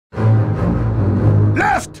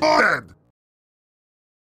Left! Head!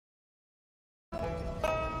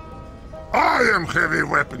 I am heavy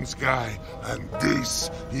weapons guy, and this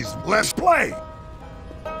is Let's Play!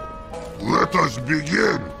 Let us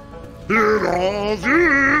begin! Holy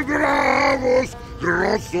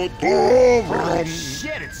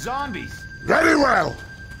shit, it's zombies! Very well!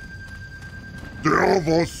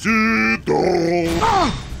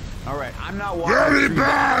 Alright, I'm not walking. Very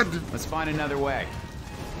bad! Let's find another way.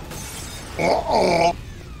 Uh-oh!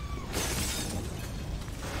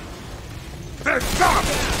 Stop!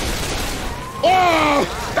 Oh!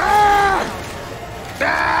 Ah!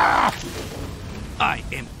 Ah! I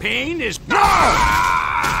am PAINIS.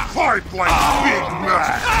 Ah! Fight like big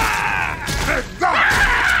man! Stop!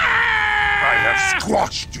 I have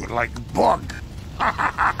squashed you like bug!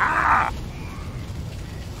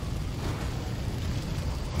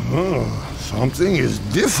 Something is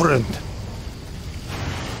different.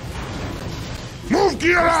 Move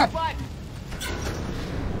gear up!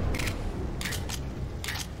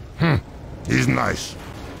 He's nice.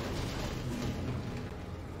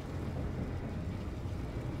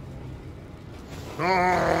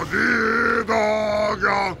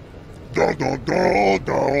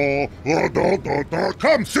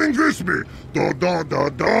 Come sing with me.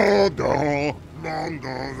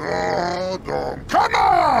 Come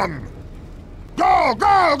on! Go,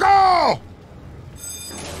 go, go!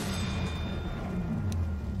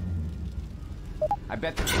 I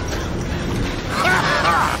bet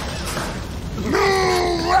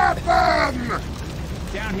New weapon!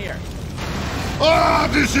 down here. Oh,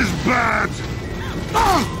 this is bad!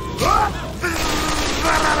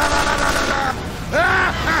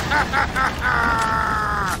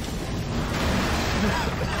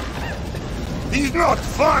 He's not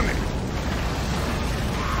funny!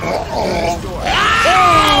 Uh-oh!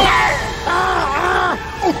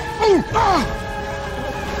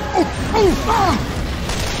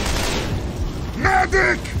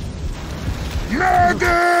 Medic!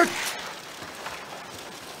 Medic!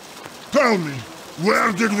 Tell me,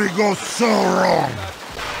 where did we go so wrong?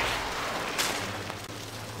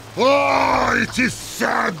 Oh, it is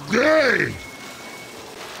sad day!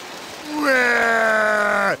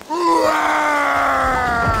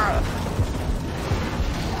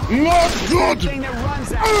 Not good! Thing that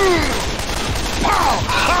runs out. Pow!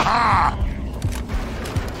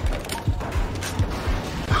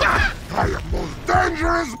 I am most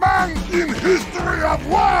dangerous man in history of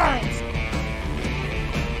worlds!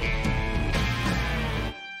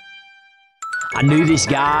 I knew this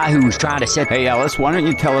guy who was trying to set... Hey, Ellis, why don't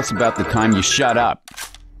you tell us about the time you shut up?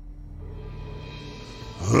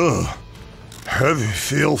 Heavy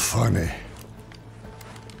feel funny.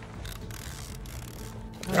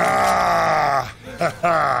 Ah!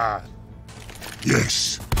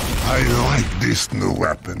 Yes, I like this new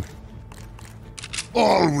weapon.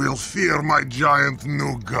 All will fear my giant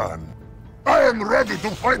new gun. I am ready to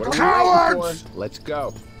fight cowards! Let's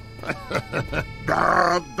go.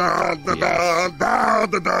 Da, da, da, da, da,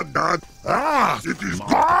 da, da, da. Ah, it is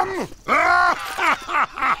gone!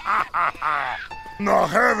 No,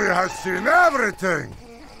 Heavy has seen everything!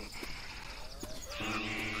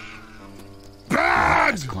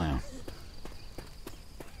 Bad! Clown.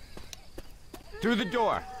 Through the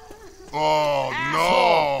door. Oh,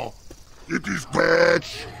 no! It is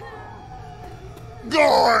bitch!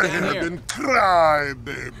 Go ahead here. and cry,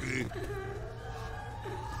 baby!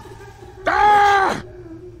 Ah!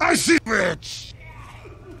 I see bitch!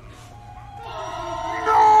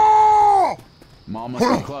 No! Mom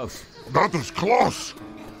must be close. That is close!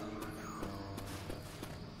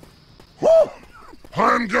 Woo!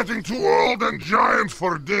 I'm getting too old and giant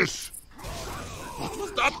for this! What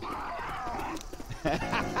was that?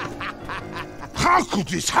 How could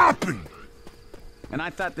this happen? And I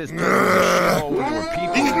thought this was a show where there were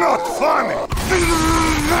people. He's not funny!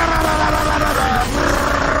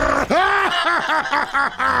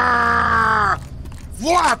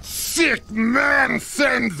 What sick man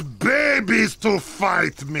sends babies to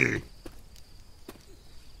fight me?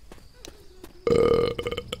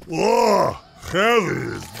 Oh, Heavy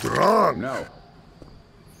is drunk. No.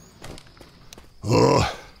 Oh,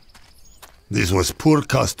 this was poor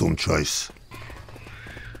costume choice.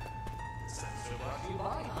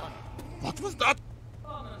 What was that?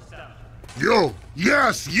 You!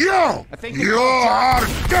 Yes, you! I think You are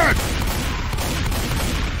dead!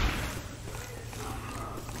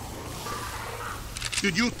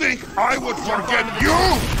 Did you think I would forget you?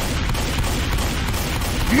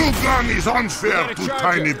 New gun is unfair to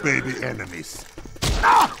tiny baby enemies.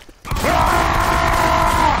 Ah!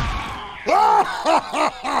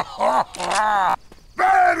 Ah!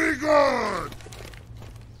 Very good!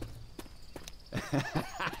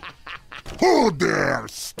 Who dare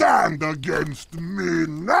stand against me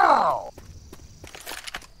now?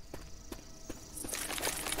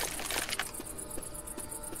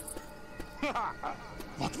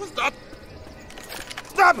 What was that?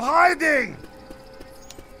 Stop hiding!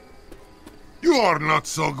 You are not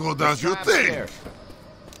so good as you think.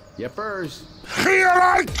 Yippers. Here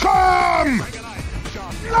I come!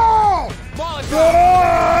 No!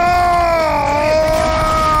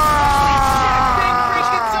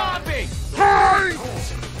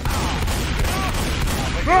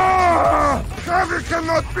 Heavy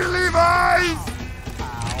cannot believe eyes!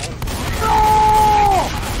 No!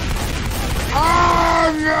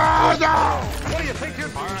 No! What do you think you're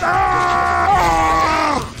doing?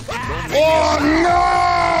 Oh no!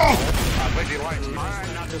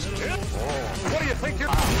 What do you think you're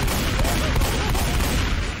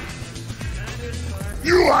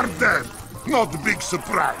You are dead! Not a big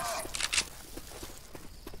surprise.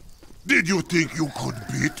 Did you think you could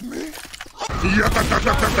beat me?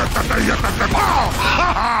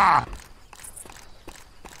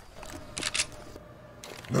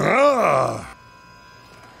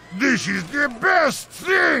 This is the best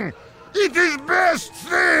thing! It is best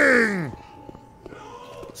thing!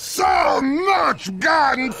 So much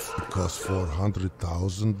guns! It costs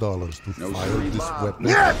 $400,000 to fire this weapon.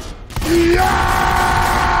 Yet!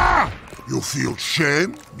 Yeah! You feel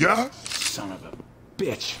shame, yeah? Son of a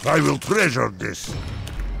bitch. I will treasure this.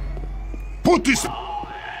 Put this...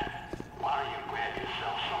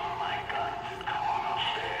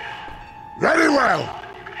 Very well.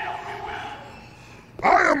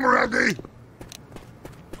 I am ready.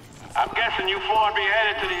 I'm guessing you four would be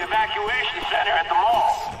headed to the evacuation center at the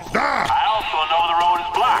mall. Da! I also know the road is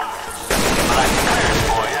blocked, but I can clear it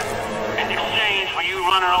for you in exchange for you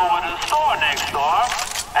running over to the store next door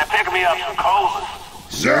and picking me up some colas.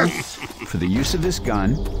 Yes! For the use of this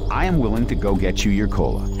gun, I am willing to go get you your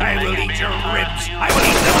cola. I will eat your ribs. I will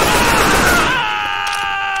eat them.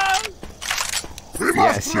 We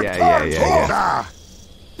must Yes, return yeah. to...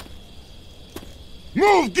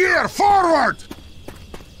 Move gear forward!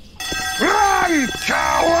 Run,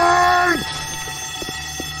 coward!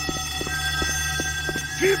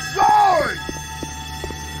 Keep going!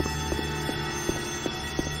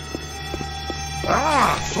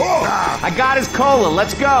 I got his cola.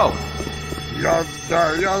 Let's go.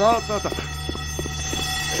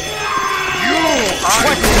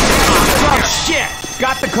 Oh, shit.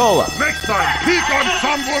 Got the cola. Next time, pick on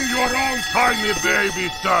someone your own tiny baby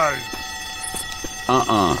size.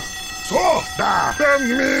 So, then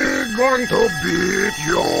me going to beat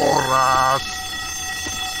your ass.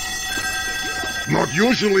 Not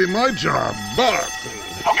usually my job, but...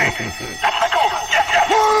 Okay, that's my cola. Yes.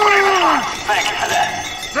 Put it in the trunk. Thank you for that.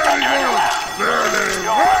 Very good.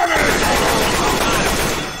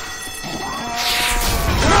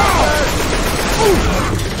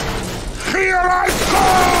 Here I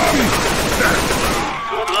come!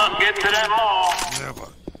 Good luck getting to that mall.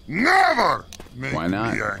 Never! Make Why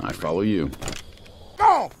not? me angry. I follow you.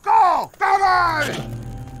 Go! Bye-bye!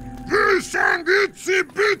 We send itsy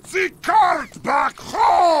bitsy cart back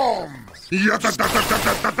home!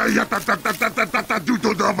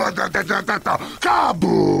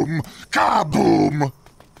 Kaboom!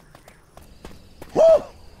 Woo!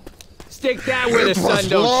 Stick that where the It sun was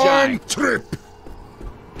don't long shine. trip.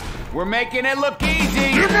 We're making it look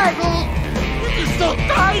easy. It is so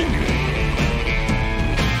tiny!